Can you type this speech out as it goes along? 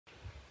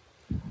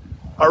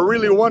I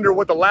really wonder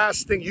what the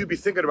last thing you'd be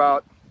thinking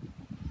about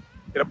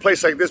in a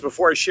place like this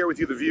before I share with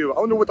you the view. I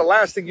wonder what the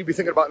last thing you'd be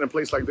thinking about in a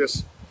place like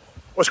this.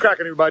 What's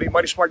cracking, everybody?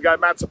 Mighty Smart Guy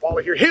Matt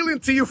Sapaula here, hailing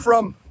to you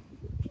from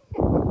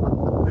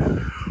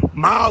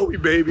Maui,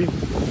 baby.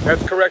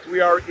 That's correct. We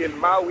are in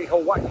Maui,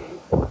 Hawaii.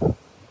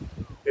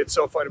 It's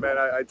so funny, man.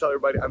 I tell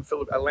everybody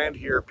I land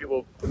here.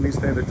 People when these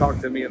things, they talk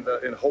to me in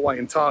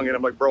Hawaiian tongue, and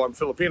I'm like, bro, I'm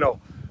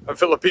Filipino. I'm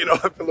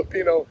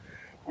Filipino.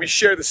 We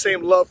share the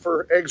same love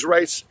for eggs,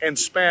 rice, and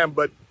spam,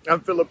 but I'm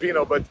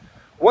Filipino. But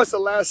what's the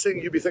last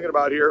thing you'd be thinking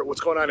about here?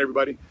 What's going on,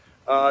 everybody?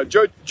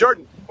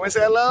 Jordan, want to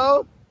say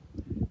hello?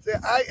 Say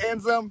hi,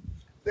 handsome.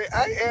 Say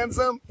hi,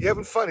 handsome. You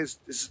having fun?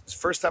 His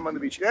first time on the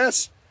beach.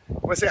 Yes.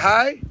 Want to say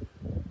hi?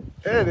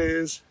 There it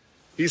is.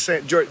 He's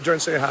saying, Jordan,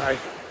 say hi.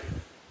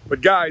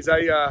 But guys,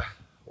 I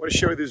want to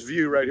share this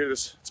view right here.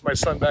 It's my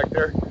son back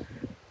there.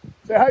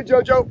 Say hi,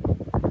 Jojo.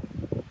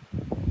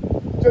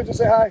 Jojo,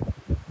 say hi.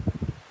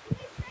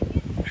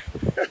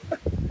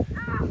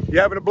 You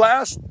having a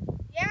blast?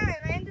 Yeah,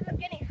 and I ended up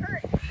getting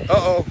hurt.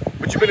 Uh-oh.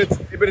 But you've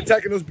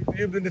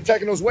been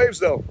attacking those waves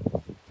though.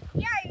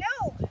 Yeah, I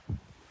know.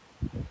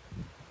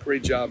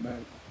 Great job,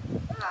 man.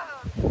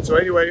 So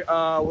anyway,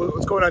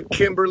 what's going on?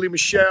 Kimberly,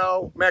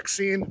 Michelle,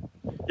 Maxine.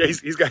 Yeah,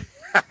 he's got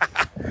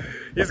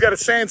he's got a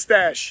sand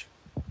stash.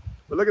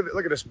 But look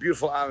at this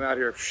beautiful island out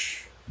here.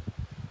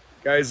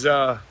 Guys,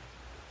 I'll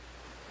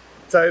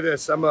tell you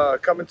this, I'm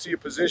coming to your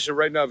position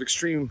right now of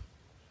extreme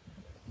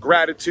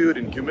gratitude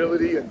and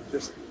humility and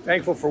just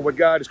thankful for what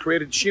God has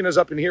created. Sheena's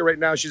up in here right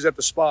now. She's at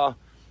the spa.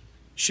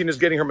 Sheena's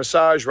getting her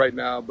massage right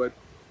now. But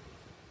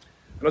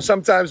I know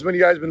sometimes when you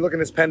guys have been looking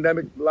at this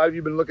pandemic, a lot of you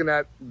have been looking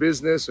at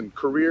business and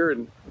career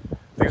and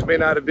things may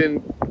not have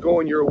been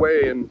going your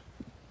way. And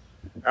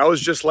I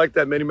was just like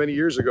that many, many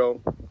years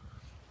ago.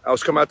 I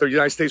was coming out there,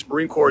 United States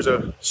Marine Corps as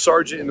a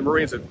sergeant in the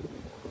Marines,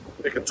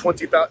 making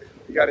 $20,000.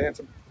 You got to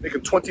answer.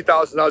 Making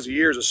 $20,000 a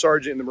year as a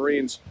sergeant in the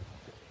Marines.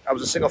 I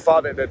was a single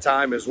father at that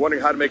time. I was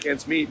wondering how to make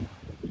ends meet,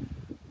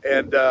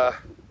 and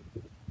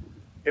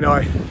you know,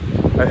 I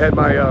had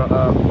my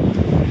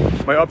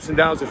my ups and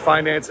downs with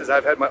finances.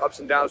 I've had my ups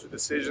and downs with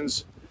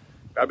decisions.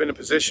 I've been in a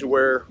position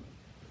where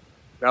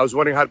I was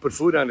wondering how to put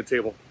food on the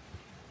table,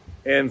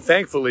 and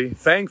thankfully,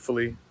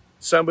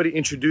 somebody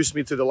introduced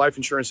me to the life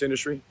insurance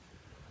industry.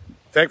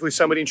 Thankfully,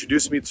 somebody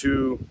introduced me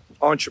to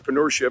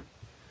entrepreneurship.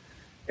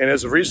 And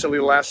as of recently,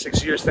 the last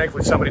 6 years,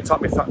 thankfully, somebody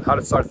taught me how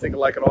to start thinking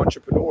like an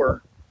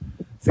entrepreneur,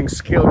 think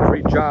scale,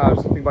 create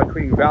jobs, think about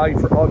creating value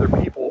for other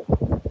people.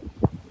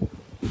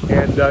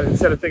 And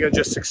instead of thinking of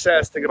just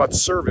success, think about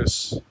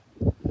service.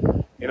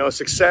 You know,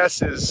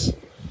 success is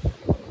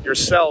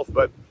yourself,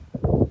 but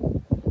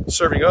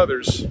serving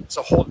others, it's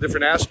a whole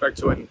different aspect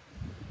to it. And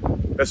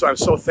that's why I'm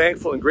so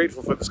thankful and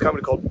grateful for this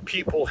company called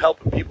People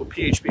Helping People,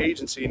 PHP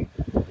Agency.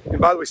 And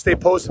by the way, stay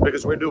posted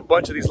because we're gonna do a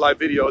bunch of these live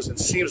videos. It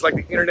seems like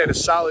the internet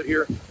is solid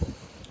here.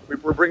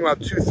 We're bringing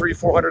about 200, 300,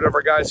 400 of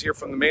our guys here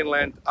from the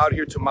mainland out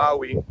here to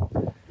Maui.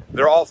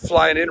 They're all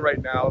flying in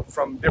right now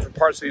from different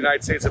parts of the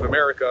United States of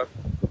America.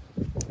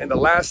 And the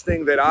last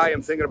thing that I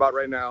am thinking about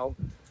right now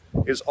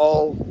is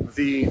all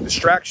the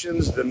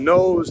distractions, the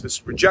no's,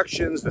 the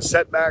rejections, the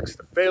setbacks,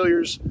 the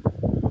failures.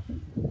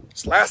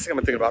 It's the last thing I'm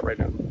thinking about right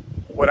now.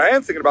 What I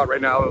am thinking about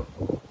right now,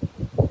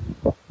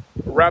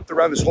 wrapped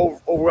around this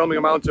whole overwhelming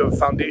amount of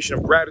foundation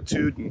of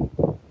gratitude and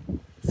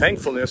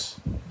thankfulness,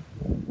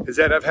 is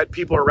that I've had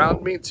people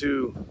around me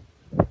to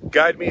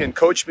guide me and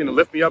coach me and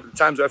lift me up at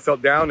times I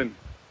felt down, and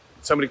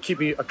somebody to keep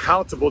me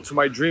accountable to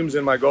my dreams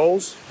and my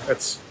goals.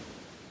 That's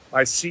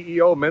my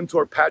CEO,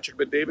 mentor, Patrick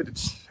Bet-David.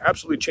 It's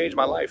absolutely changed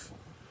my life.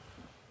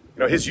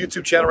 You know, his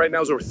YouTube channel right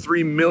now is over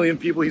 3 million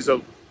people. He's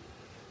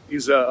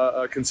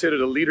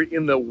considered a leader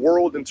in the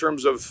world in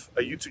terms of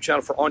a YouTube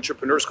channel for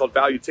entrepreneurs called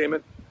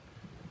Valuetainment.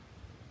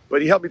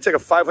 But he helped me take a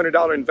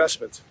 $500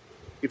 investment.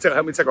 He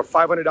helped me take a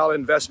 $500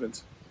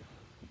 investment.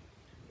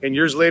 And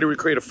years later, we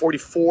created a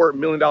 $44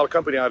 million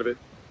company out of it.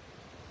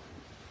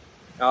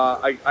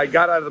 I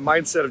got out of the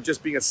mindset of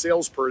just being a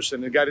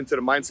salesperson and got into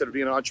the mindset of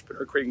being an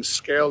entrepreneur, creating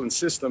scale and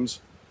systems.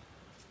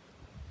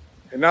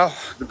 And now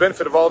the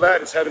benefit of all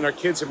that is having our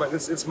kids.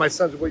 It's my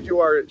sons. What you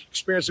are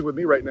experiencing with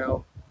me right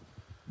now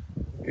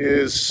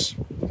is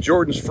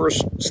Jordan's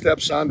first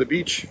steps on the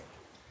beach.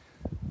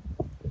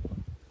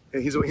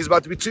 And he's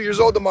about to be 2 years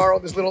old tomorrow.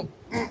 This little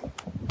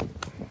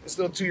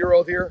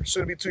 2-year-old here,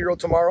 soon to be 2-year-old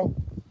tomorrow.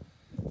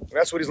 And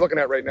that's what he's looking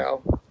at right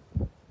now.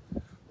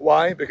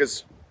 Why?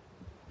 Because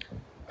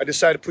I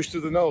decided to push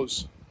through the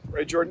nose,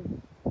 right,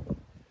 Jordan?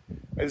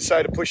 I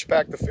decided to push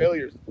back the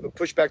failures,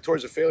 push back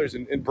towards the failures,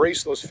 and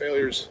embrace those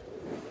failures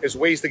as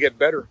ways to get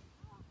better.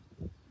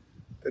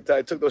 That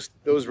I took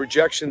those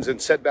rejections and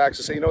setbacks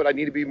and say, you know what, I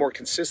need to be more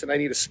consistent. I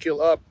need to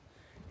skill up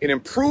and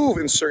improve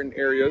in certain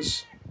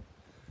areas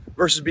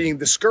versus being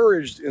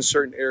discouraged in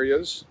certain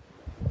areas.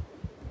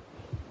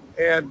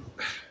 And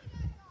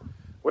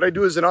what I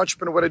do as an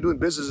entrepreneur, what I do in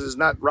business is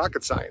not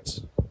rocket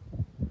science.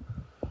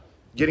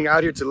 Getting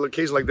out here to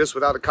locations like this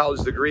without a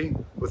college degree,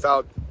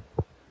 without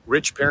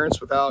rich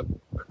parents, without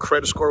a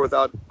credit score,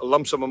 without a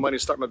lump sum of money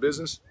to start my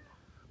business,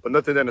 but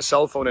nothing than a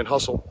cell phone and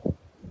hustle.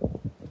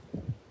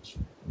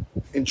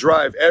 and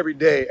drive every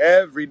day,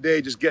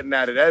 just getting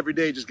at it, every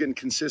day, just getting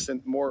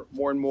consistent, more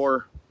and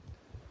more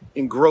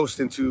engrossed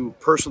into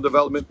personal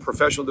development,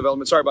 professional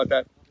development. Sorry about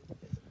that.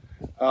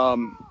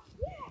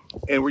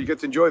 And we get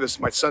to enjoy this.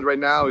 My son right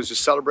now is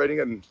just celebrating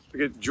it, and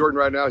look at Jordan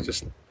right now. Is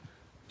just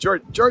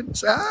Jordan,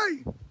 say hi.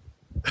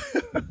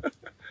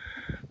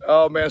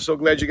 Oh man, so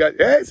glad you got.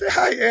 Hey, say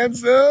hi,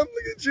 handsome.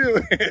 Look at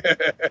you.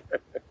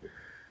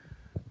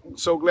 I'm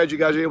so glad you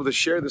guys are able to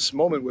share this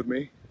moment with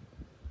me.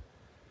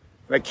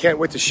 And I can't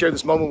wait to share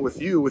this moment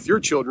with you, with your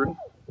children.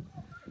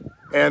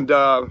 And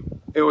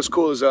it was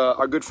cool is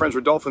our good friends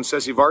Rodolfo and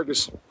Ceci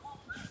Vargas.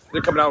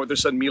 They're coming out with their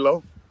son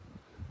Milo.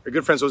 Their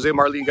good friends Jose,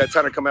 Marlene, and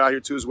Gaetano are coming out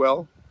here too as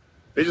well.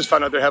 They just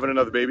found out they're having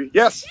another baby.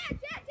 Yes. Dad,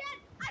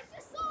 I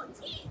just saw a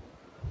team.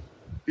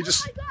 You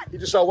just Oh my God. you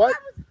just saw what?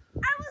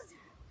 I was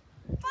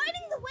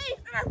fighting the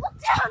waves and I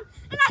looked down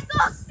and I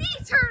saw a sea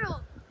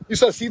turtle. You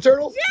saw sea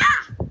turtles?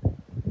 Yeah.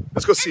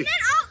 Let's go see. And then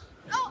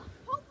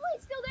hopefully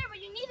it's still there, but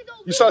you need to go.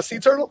 You saw a sea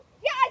turtle?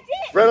 Yeah, I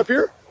did. Right up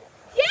here?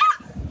 Yeah.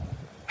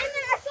 And then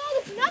I saw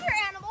this another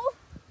animal.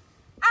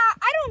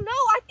 I don't know.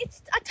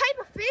 It's a type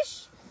of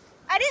fish.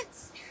 I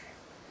didn't.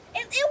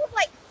 It was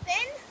like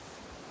thin,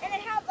 and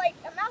it had like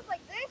a mouth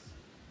like this,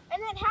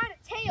 and then it had a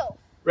tail.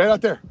 Right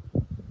out there.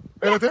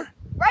 Right out there?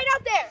 Right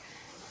out there.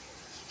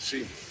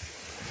 See.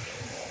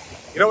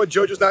 You know what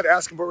JoJo's not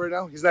asking for right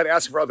now? He's not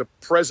asking for all the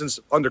presents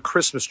under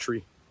Christmas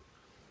tree.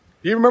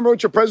 Do you remember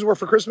what your presents were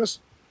for Christmas?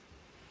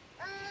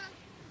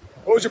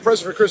 What was your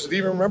present for Christmas? Do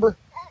you even remember?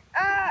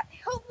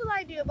 Hopefully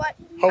I do, but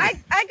I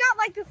got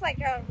like this like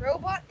a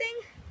robot thing.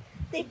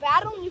 They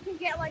battle and you can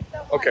get like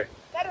the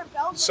better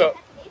belts. So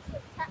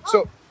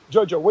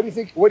Jojo, what do you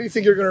think? What do you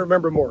think you're going to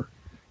remember more?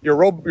 Your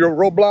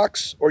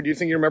Roblox, or do you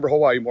think you remember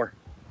Hawaii more?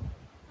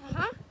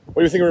 What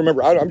do you think you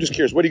remember? I'm just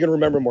curious. What are you going to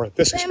remember more?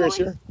 This experience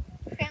here?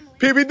 Family.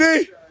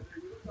 PBD.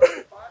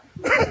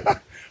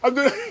 I'm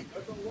doing.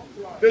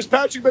 There's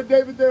Patrick, but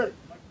David there.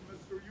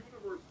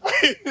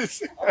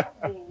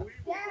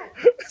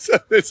 So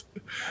this.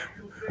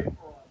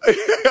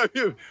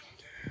 PBD.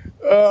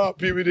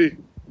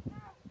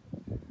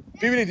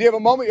 PBD, do you have a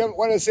moment? You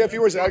want to say a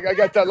few words? I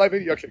got that live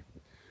video. Okay.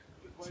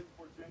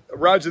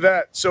 Roger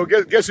that. So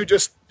guess who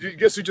just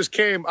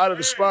came out of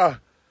the spa?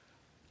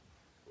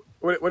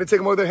 Want to take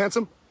him over there,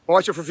 handsome?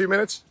 Watch it for a few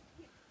minutes.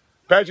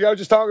 Patrick, I was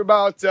just talking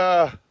about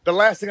the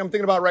last thing I'm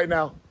thinking about right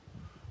now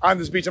on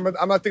this beach. I'm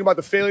not thinking about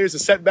the failures, the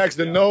setbacks,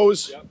 the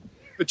no's,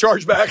 the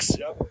chargebacks.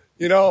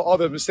 You know, all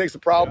the mistakes, the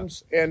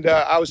problems. And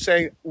I was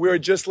saying we're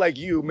just like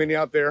you, many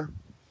out there.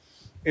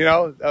 You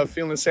know,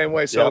 feeling the same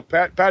way. So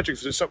Patrick,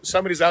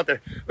 somebody's out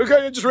there. Look how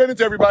you just ran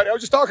into everybody. I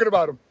was just talking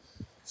about him.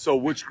 So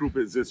which group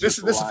is this? This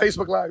is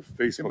Facebook Live.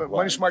 Facebook Live.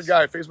 Money Smart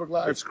Guy, Facebook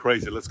Live. It's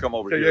crazy. Let's come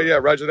over here. Yeah,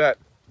 roger that.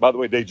 By the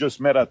way, they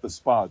just met at the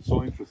spa. It's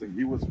so interesting.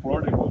 He was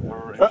flirting with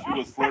her and she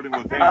was flirting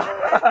with him.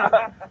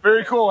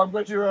 Very cool. I'm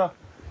glad you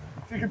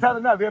can tell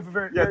them now. They have a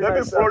very they've nice,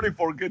 been flirting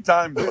for a good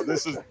time though.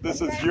 This is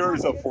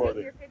years of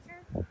flirting.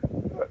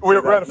 We're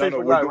on a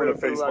Facebook Live. We're doing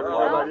a Facebook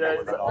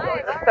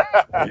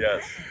Live.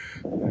 Yes.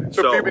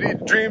 So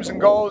PBD dreams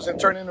and goals and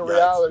turn into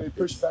reality.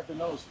 Push back the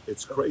nose.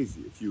 It's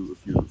crazy if you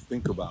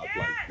think about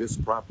like this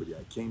property.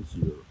 I came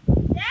here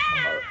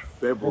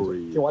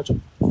February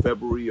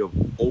of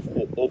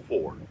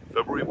 04.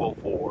 February of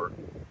 04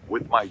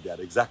 with my dad.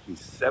 Exactly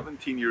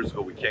 17 years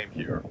ago we came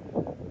here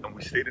and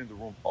we stayed in the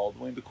room all the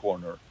way in the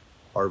corner.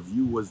 Our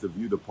view was the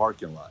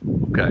parking lot.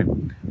 Okay,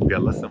 we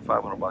got less than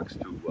 $500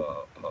 to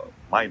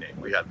my name.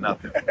 We had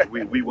nothing.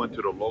 we went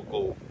to the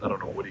local, I don't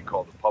know what do you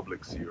call the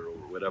Publix here or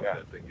whatever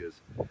that thing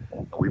is.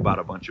 And we bought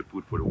a bunch of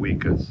food for the week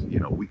because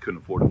we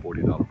couldn't afford a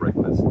 $40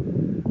 breakfast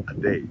a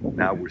day.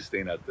 Now we're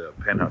staying at the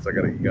penthouse.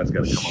 You guys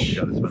gotta come up. We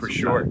gotta spend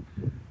some time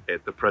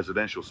at the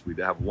presidential suite.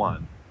 They have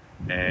one.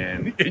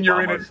 And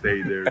Obama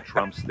stayed there,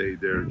 Trump stayed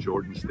there,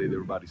 Jordan stayed there,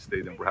 everybody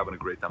stayed there. We're having a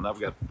great time. Now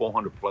we got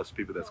 400 plus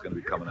people that's going to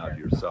be coming out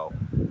here. So,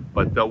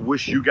 but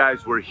wish you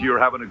guys were here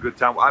having a good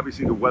time.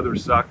 Obviously, the weather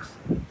sucks.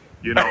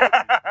 You know,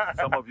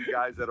 some of you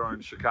guys that are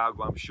in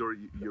Chicago, I'm sure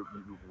you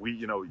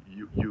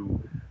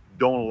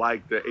don't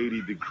like the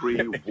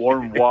 80-degree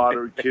warm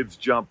water, kids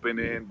jumping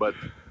in. But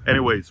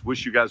anyways,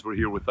 wish you guys were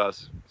here with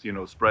us.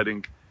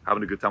 Spreading,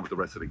 having a good time with the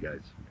rest of the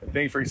guys.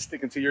 Thank you for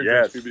sticking to your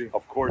dreams, PBD.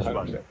 Of course, all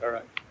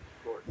right.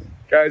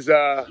 Guys,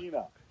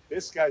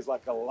 this guy's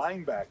like a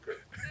linebacker.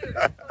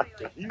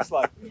 He's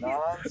like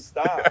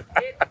non-stop.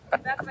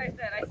 That's what I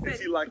said. Is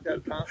he like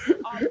that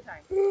constantly? All the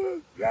time.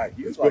 Yeah,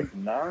 he's like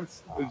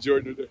non-stop.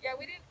 Jordan. Yeah,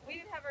 we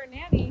didn't have our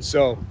nanny.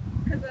 So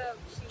Because of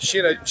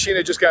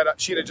Sheena just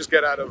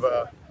got out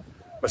of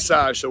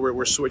massage, so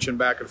we're switching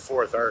back and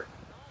forth. Our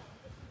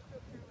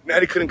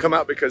nanny couldn't come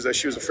out because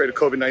she was afraid of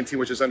COVID-19,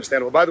 which is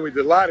understandable. By the way,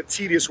 there's a lot of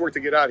tedious work to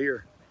get out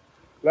here.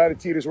 We had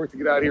to get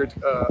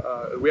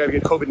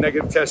COVID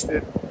negative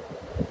tested.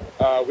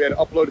 We had to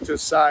upload it to the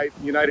site.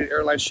 United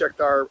Airlines checked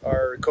our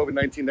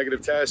COVID-19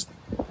 negative test.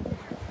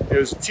 It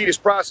was a tedious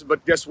process,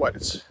 but guess what?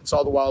 It's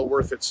all the while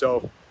worth it.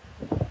 So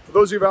for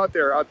those of you out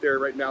there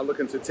right now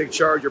looking to take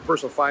charge of your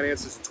personal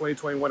finances in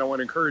 2021, I want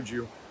to encourage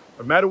you,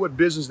 no matter what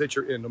business that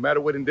you're in, no matter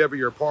what endeavor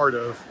you're a part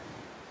of,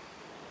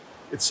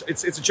 it's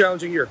a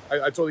challenging year. I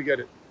totally get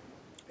it.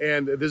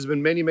 And there's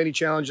been many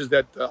challenges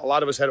that a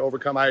lot of us had to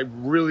overcome. I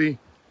really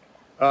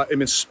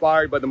am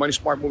inspired by the Money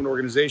Smart Movement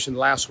organization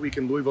last week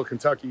in Louisville,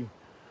 Kentucky.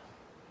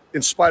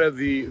 In spite of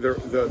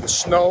the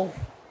snow,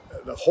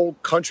 the whole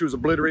country was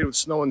obliterated with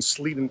snow and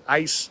sleet and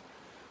ice.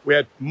 We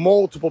had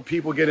multiple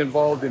people get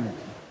involved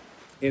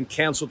in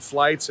canceled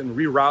flights and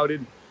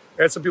rerouted.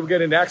 We had some people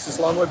get into accidents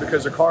along the way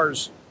because their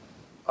cars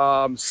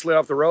slid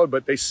off the road,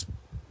 but they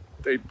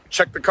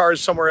checked the cars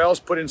somewhere else,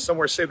 put in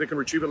somewhere safe they can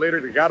retrieve it later.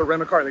 They got to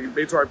rent a car. They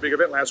made to our big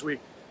event last week.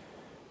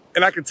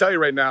 And I can tell you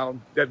right now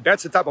that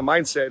that's the type of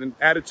mindset and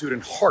attitude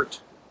and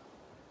heart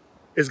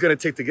is going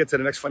to take to get to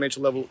the next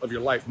financial level of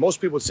your life.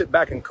 Most people sit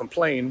back and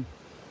complain,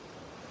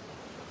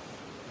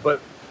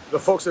 but the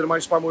folks at the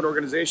Money Smart Movement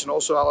organization,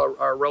 also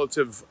our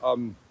relative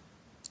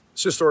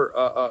sister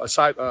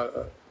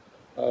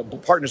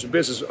partners in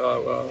business,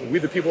 We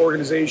the People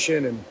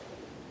organization and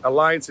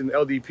Alliance and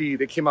LDP,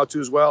 they came out too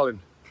as well and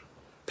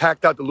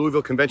packed out the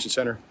Louisville Convention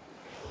Center.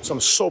 So I'm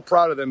so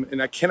proud of them,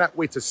 and I cannot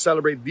wait to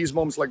celebrate these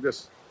moments like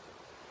this,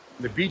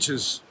 the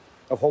beaches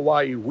of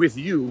Hawaii with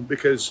you,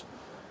 because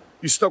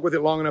you stuck with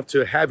it long enough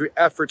to have your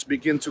efforts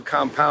begin to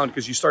compound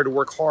because you started to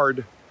work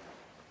hard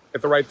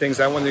at the right things.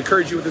 I want to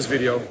encourage you with this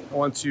video. I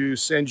want to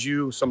send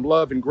you some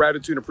love and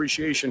gratitude and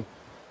appreciation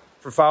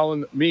for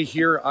following me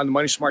here on the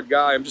Money Smart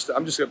Guy. I'm just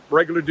a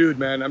regular dude,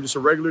 man. I'm just a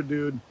regular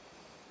dude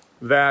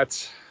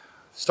that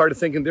started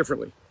thinking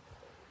differently.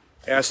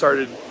 And I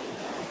started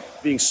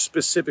being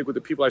specific with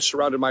the people I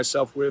surrounded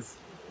myself with.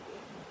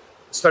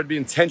 Started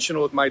being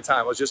intentional with my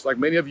time. I was just like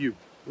many of you,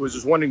 who was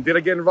just wondering, did I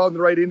get involved in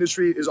the right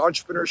industry? Is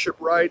entrepreneurship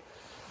right?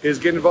 Is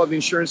getting involved in the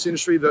insurance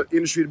industry the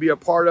industry to be a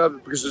part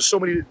of? Because there's so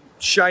many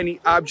shiny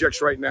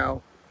objects right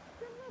now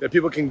that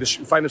people can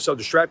find themselves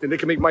distracted. They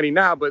can make money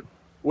now, but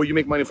will you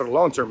make money for the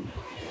long term?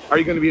 Are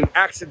you going to be an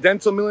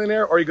accidental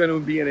millionaire, or are you going to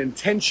be an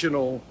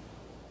intentional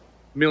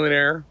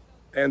millionaire?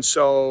 And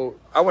so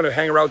I want to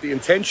hang around with the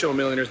intentional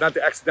millionaires, not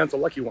the accidental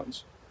lucky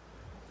ones.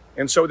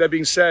 And so with that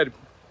being said,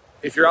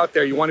 if you're out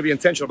there, you want to be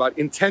intentional about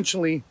it,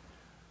 intentionally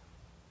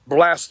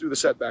blast through the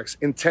setbacks,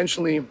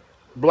 intentionally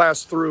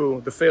blast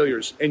through the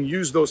failures, and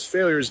use those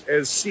failures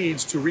as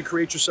seeds to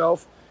recreate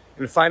yourself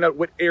and find out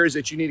what areas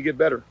that you need to get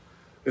better.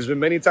 There's been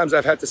many times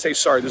I've had to say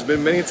sorry. There's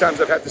been many times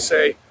I've had to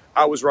say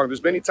I was wrong.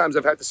 There's many times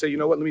I've had to say, you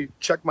know what, let me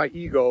check my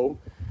ego.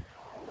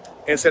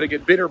 Instead of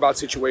get bitter about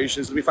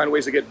situations, let me find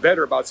ways to get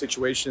better about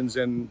situations.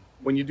 And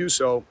when you do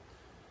so,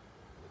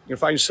 you can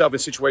find yourself in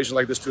situations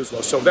like this too as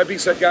well. So that being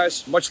said,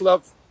 guys, much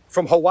love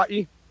from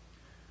Hawaii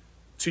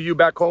to you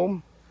back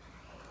home.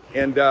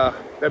 And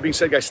that being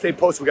said, guys, stay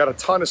posted. We got a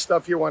ton of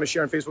stuff here I want to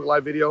share on Facebook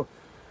Live video.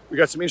 We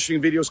got some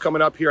interesting videos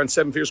coming up here on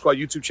 7 Figure Squad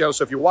YouTube channel.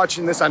 So if you're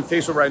watching this on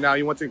Facebook right now,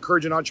 you want to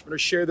encourage an entrepreneur,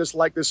 share this,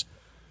 like this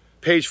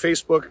page,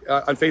 Facebook,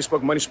 on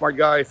Facebook, Money Smart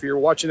Guy. If you're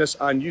watching this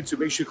on YouTube,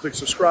 make sure you click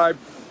subscribe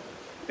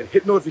and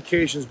hit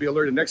notifications, be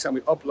alerted next time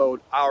we upload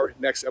our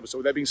next episode.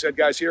 With that being said,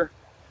 guys, here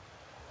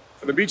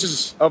from the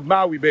beaches of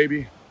Maui,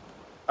 baby,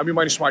 I'm your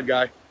Money Smart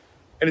Guy.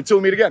 And until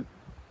we meet again,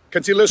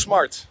 continue to live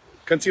smart,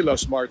 continue to love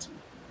smart,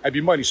 and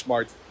be money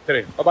smart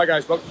today. Bye-bye,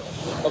 guys.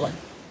 Bye-bye.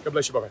 God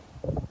bless you.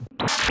 Bye-bye.